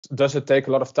does it take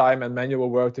a lot of time and manual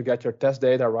work to get your test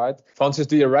data right? Francis,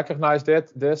 do you recognize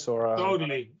this or?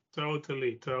 Totally.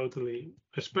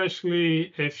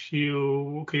 Especially if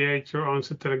you create your own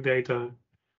synthetic data,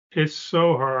 it's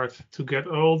so hard to get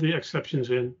all the exceptions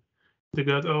in, to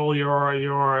get all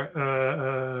your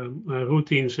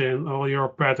routines in, all your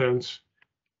patterns.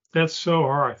 That's so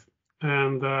hard.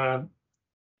 And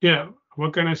yeah,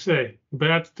 what can I say?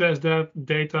 Bad test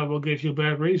data will give you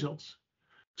bad results.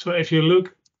 So if you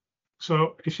look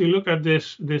at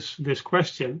this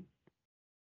question,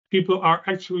 people are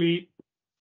actually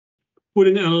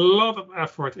putting in a lot of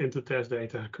effort into test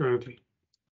data currently,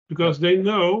 because they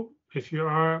know if you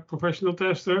are a professional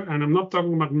tester, and I'm not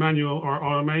talking about manual or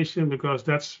automation, because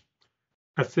that's,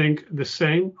 I think, the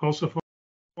same also for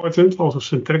important, also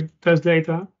synthetic test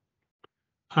data.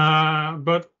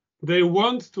 But they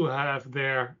want to have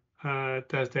their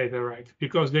test data right,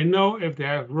 because they know if they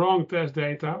have wrong test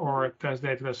data or test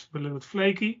data that's a little bit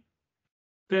flaky,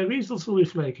 their results will be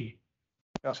flaky.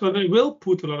 Yeah. So they will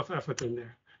put a lot of effort in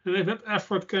there. And if that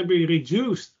effort can be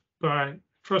reduced by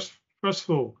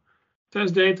trustful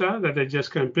test data that they just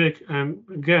can pick and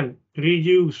again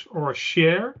reuse or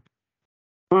share,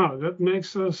 wow, that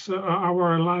makes us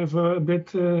our life a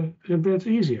bit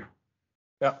easier.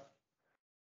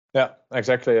 Yeah,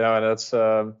 exactly. That's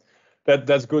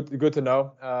good to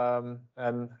know.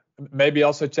 And maybe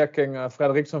also checking,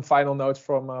 Frederic, some final notes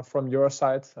from your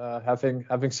side,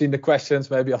 having seen the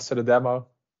questions, maybe also the demo.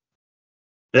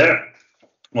 Yeah.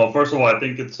 Well, first of all, I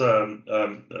think it's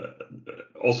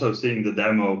also seeing the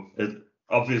demo. It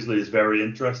obviously is very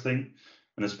interesting,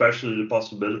 and especially the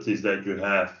possibilities that you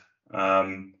have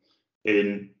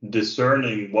in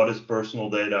discerning what is personal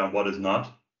data and what is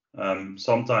not.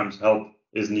 Sometimes help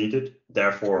is needed.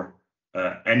 Therefore,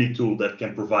 any tool that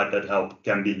can provide that help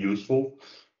can be useful.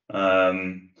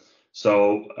 Because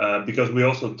we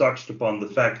also touched upon the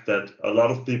fact that a lot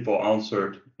of people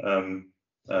answered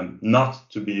not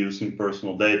to be using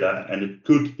personal data, and it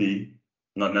could be,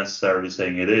 not necessarily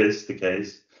saying it is the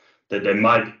case, that they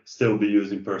might still be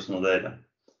using personal data.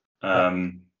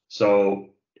 So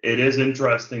it is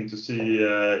interesting to see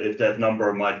if that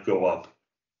number might go up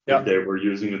if they were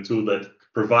using a tool that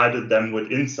provided them with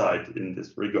insight in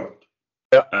this regard.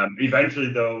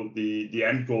 Eventually, though, the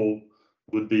end goal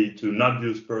would be to not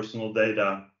use personal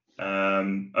data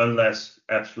unless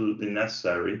absolutely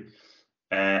necessary,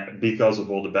 because of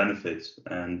all the benefits.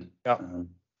 And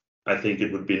I think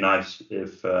it would be nice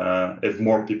if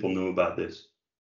more people knew about this.